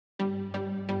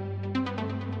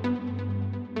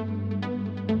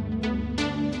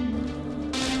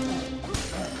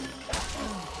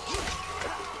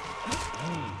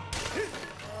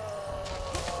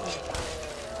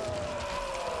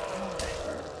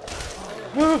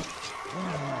I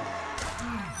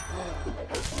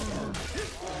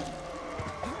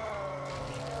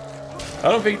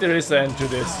don't think there is an end to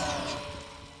this.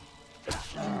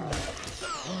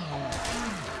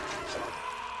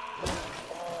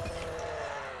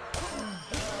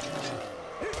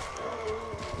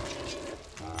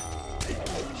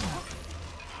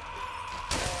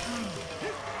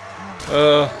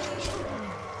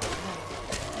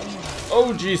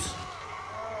 Oh jeez.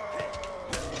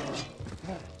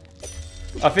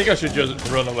 I think I should just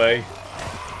run away.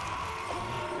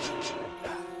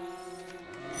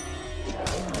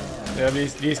 Yeah,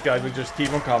 these guys will just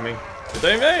keep on coming. But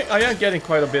I am getting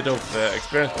quite a bit of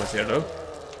experience points here though.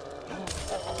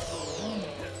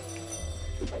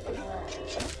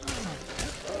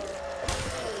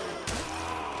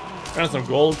 And some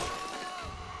gold.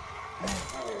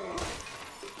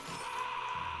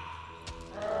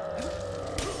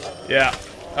 Yeah,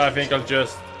 I think I'll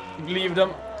just leave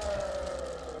them.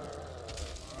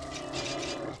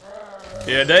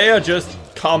 Yeah, they are just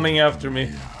coming after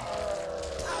me.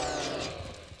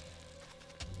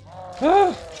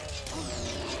 Ah.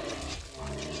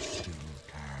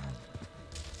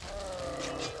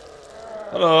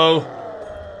 Hello.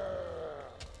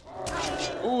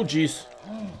 Oh, jeez.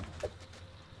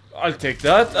 I'll take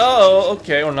that. Oh,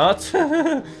 okay, or not.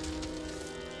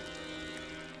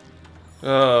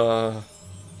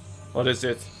 What is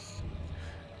it?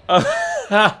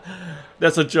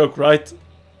 That's a joke, right?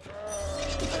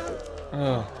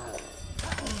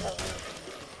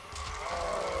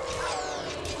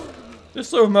 There's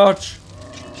so much.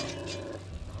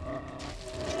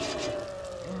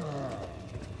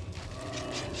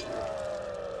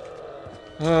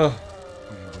 No.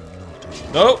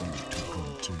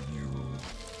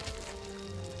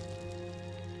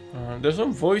 There's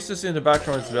some voices in the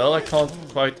background as well. I can't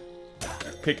quite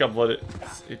pick up what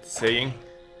it's saying.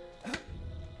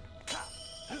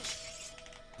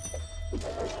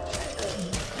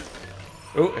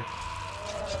 Oh.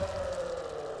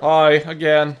 Hi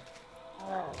again.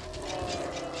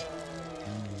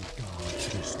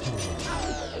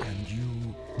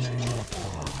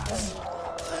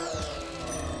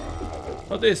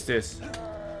 What is this? I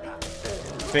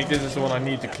think this is the one I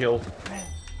need to kill.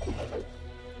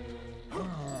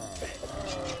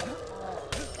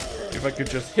 If I could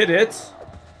just hit it.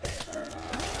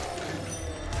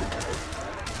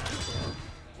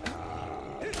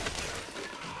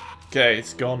 Okay,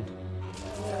 it's gone.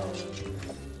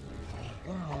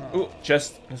 Ooh,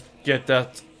 chest. Let's get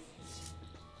that.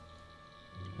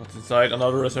 What's inside?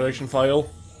 Another resurrection file.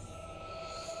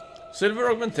 Silver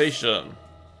augmentation.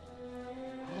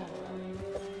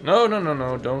 No, no, no,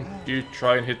 no. Don't you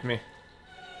try and hit me.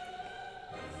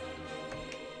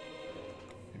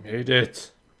 We made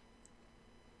it.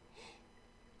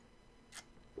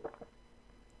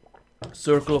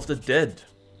 Circle of the Dead.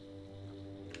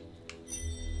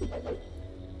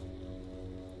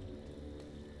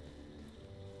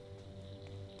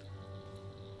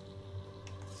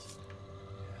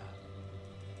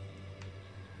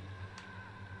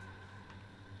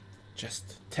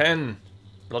 Just 10.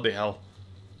 Bloody hell.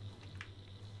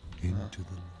 Into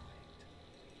the light.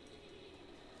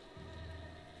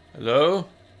 Hello?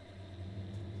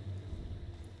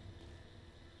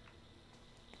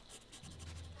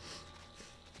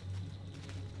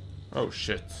 Oh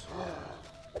shit.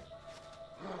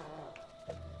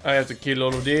 I have to kill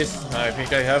all of these. I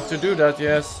think I have to do that,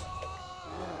 yes.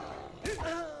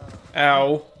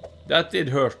 Ow. That did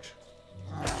hurt.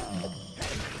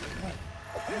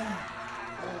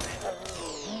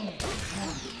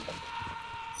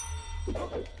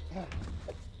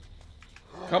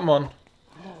 Come on.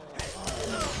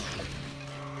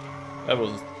 That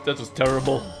was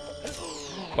terrible.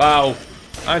 Wow.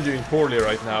 I'm doing poorly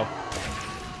right now.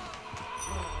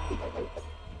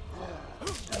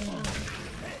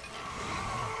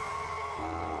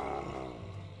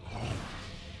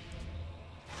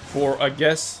 For, I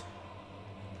guess,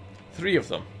 3 of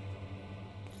them.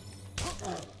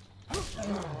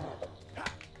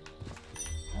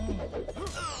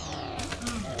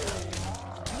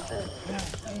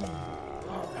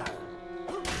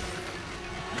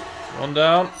 One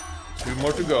down, 2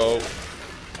 more to go.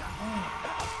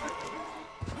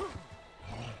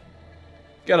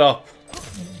 Get up.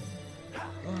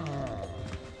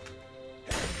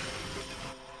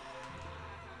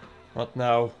 What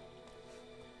now?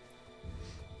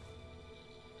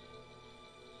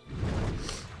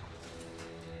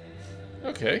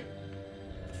 Okay.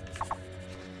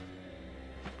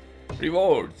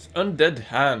 Rewards. Undead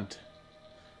hand.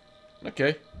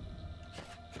 Okay.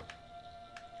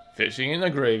 Fishing in a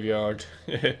graveyard.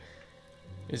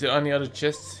 Is there any other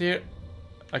chests here?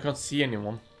 I can't see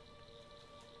anyone.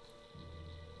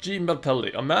 G.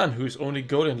 Malpelli, a man whose only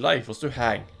goal in life was to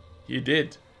hang. He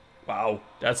did. Wow,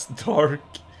 that's dark.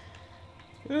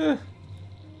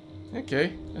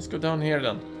 Okay, let's go down here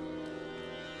then.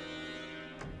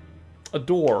 A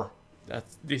door.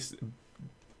 This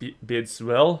bids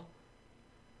well.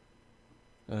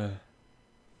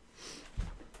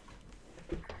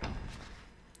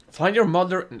 Find your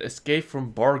mother and escape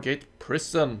from Bargate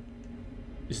Prison.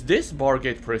 Is this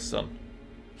Bargate Prison?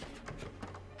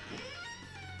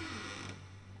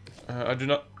 I do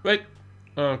not... Wait.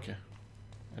 Okay.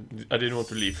 I didn't want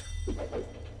to leave.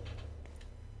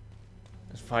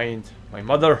 Let's find my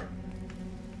mother.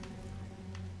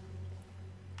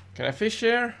 Can I fish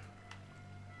here?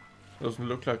 Doesn't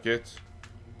look like it.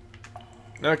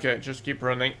 Okay, just keep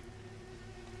running.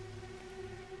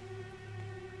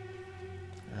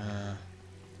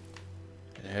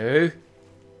 Hello?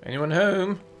 Anyone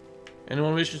home?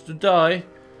 Anyone wishes to die?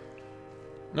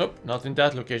 Nope, not in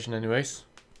that location anyways.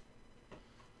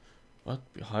 What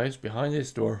hides behind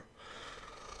this door?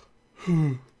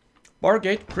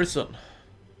 Bargate Prison.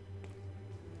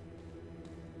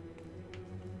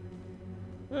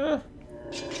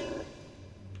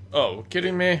 Oh,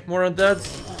 kidding me? More undeads?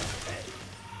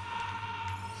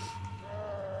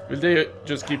 Will they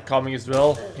just keep coming as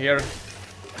well here?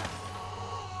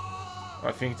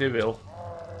 I think they will.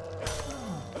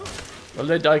 Well,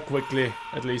 they die quickly,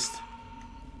 at least.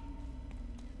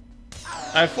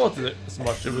 I thought as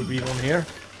much there would be one here.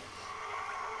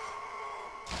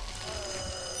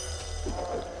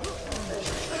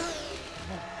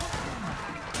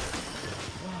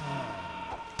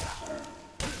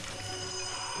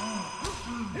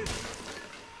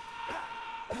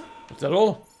 Is that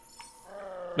all?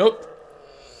 Nope.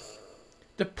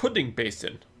 The pudding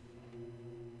basin.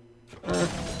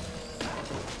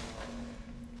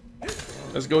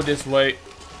 Let's go this way.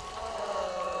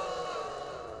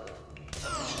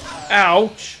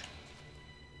 Ouch!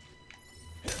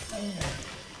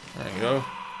 There you go.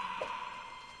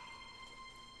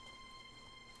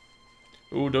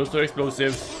 Ooh, those are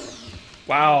explosives.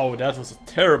 Wow, that was a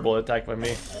terrible attack by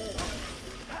me.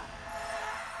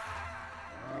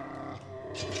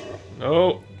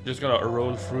 No, just gonna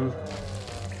roll through.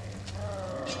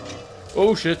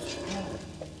 Oh shit.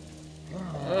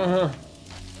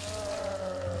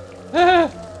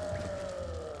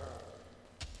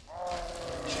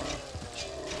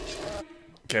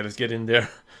 Okay, let's get in there.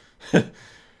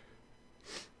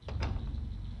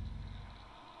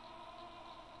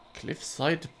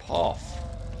 Cliffside path.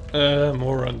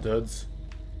 More undeads.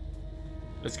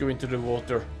 Let's go into the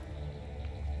water.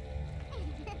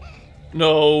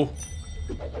 No.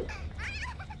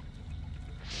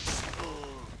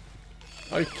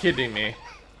 Are you kidding me?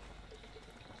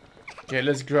 Okay,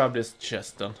 let's grab this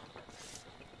chest then.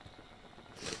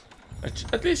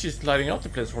 At least she's lighting up the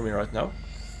place for me right now.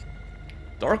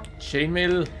 Dark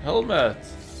chainmail helmet.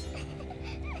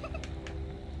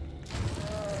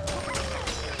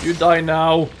 You die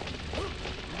now.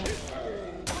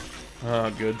 Ah,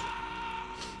 good.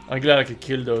 I'm glad I could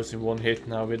kill those in one hit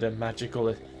now with a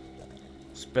magical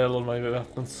spell on my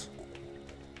weapons.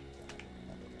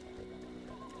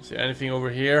 Is there anything over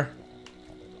here?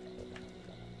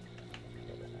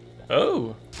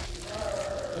 Oh!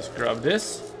 Let's grab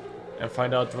this and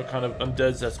find out what kind of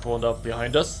undeads that spawned up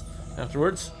behind us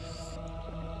afterwards.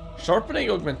 Sharpening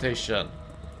augmentation.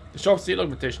 The sharp steel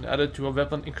augmentation added to a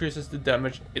weapon increases the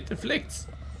damage it inflicts.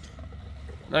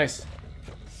 Nice.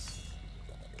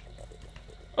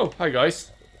 Oh, hi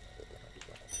guys.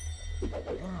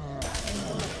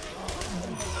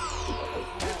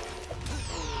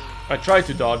 I tried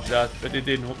to dodge that, but it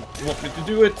didn't want me to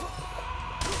do it.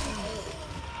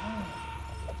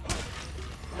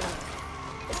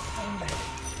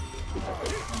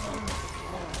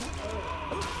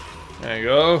 There you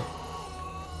go.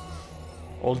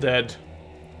 All dead.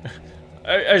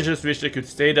 I just wish they could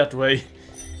stay that way,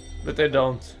 but they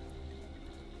don't.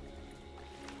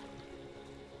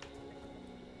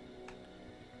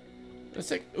 Let's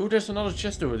take... Oh, there's another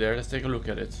chest over there. Let's take a look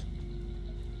at it.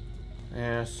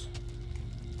 Yes.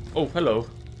 Oh, hello.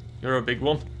 You're a big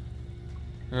one.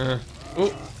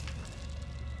 Oh.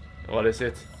 What is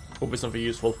it? Hope it's something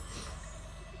useful.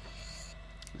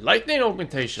 Lightning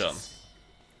augmentation.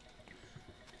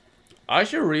 I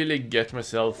should really get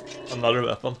myself another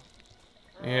weapon.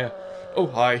 Yeah. Oh,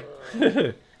 hi.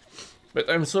 But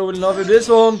I'm so in love with this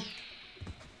one.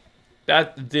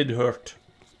 That did hurt.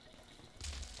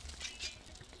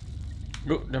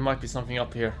 Oh, there might be something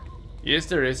up here. Yes,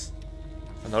 there is.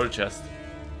 Another chest.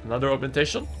 Another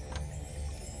augmentation.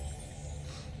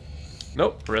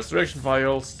 Nope, resurrection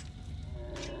vials.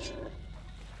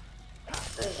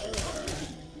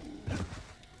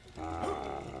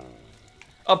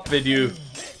 Up with you.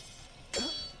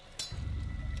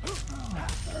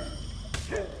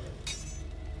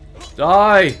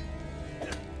 Die!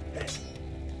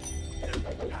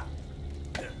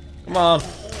 Come on.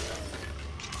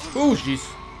 Oh, jeez.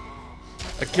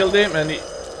 I killed him and he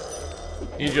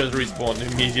just respawned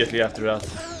immediately after that.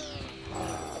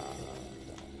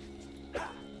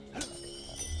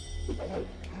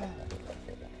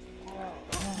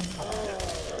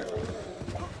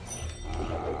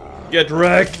 Get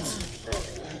wrecked!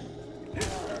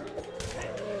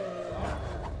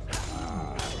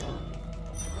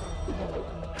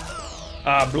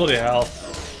 Ah, bloody hell.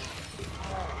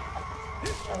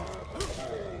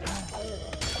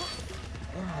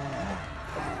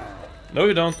 No,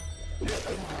 you don't.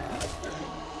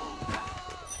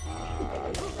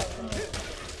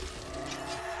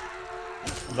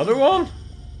 Another one?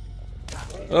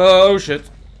 Oh, shit.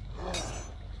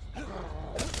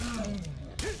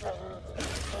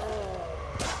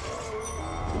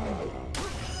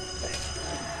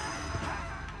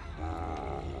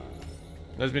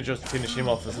 Let me just finish him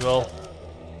off as well.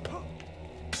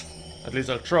 At least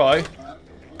I'll try.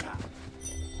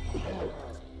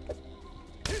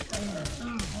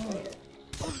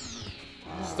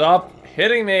 Stop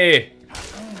hitting me!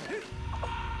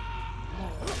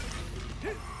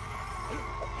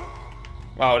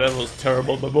 Wow, that was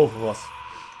terrible by both of us.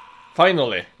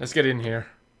 Finally, let's get in here.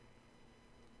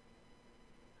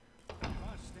 If I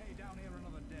stay down here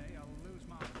another day, I'll lose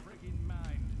my friggin'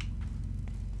 mind.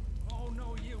 Oh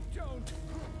no, you don't!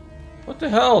 What the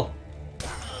hell?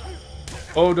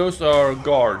 Oh, those are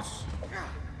guards.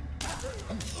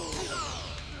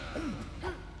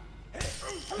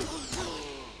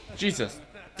 Jesus,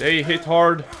 they hit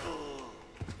hard.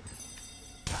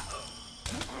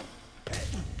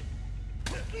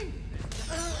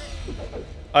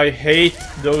 I hate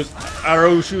those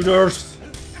arrow shooters.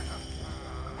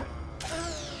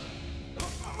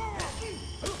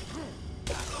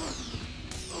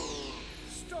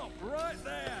 Stop right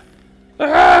there!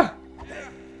 Ah!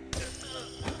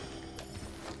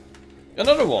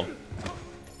 Another one.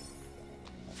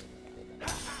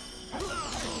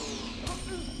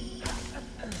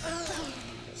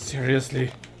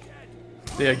 Seriously,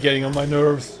 they are getting on my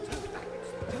nerves.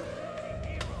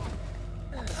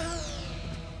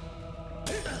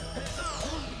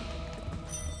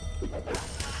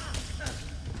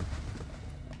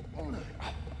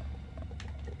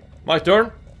 My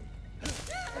turn?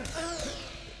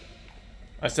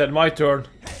 I said my turn.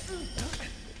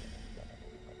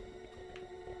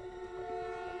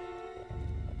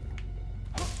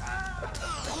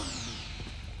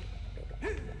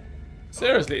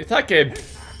 Seriously, attack him!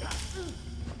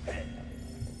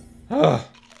 That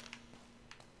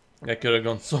could have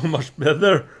gone so much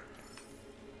better.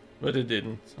 But it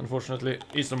didn't, unfortunately.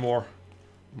 Eat some more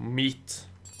meat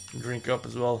and drink up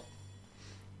as well.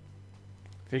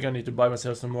 I think I need to buy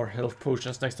myself some more health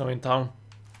potions next time in town.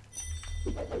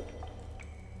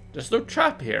 There's no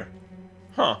trap here.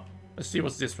 Huh. Let's see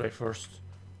what's this way first.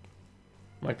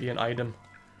 Might be an item.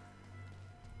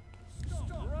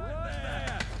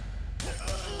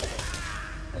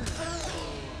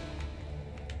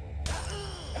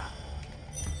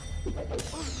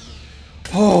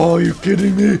 Oh, are you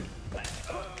kidding me?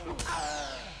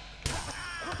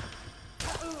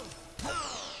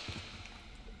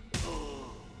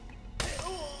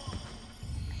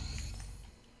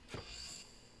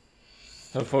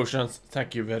 Health potions,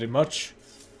 thank you very much.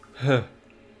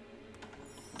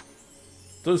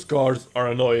 Those guards are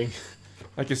annoying.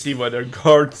 I can see why they're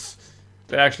guards.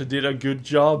 They actually did a good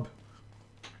job.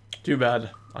 Too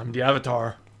bad, I'm the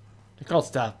avatar. They can't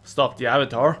stop the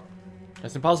avatar.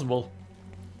 That's impossible.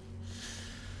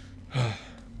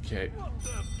 Okay.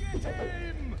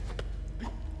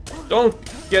 Don't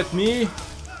get me.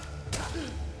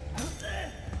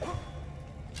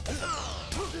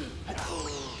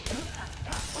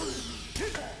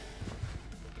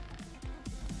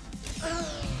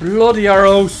 Bloody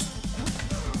arrows.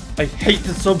 I hate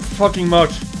it so fucking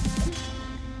much.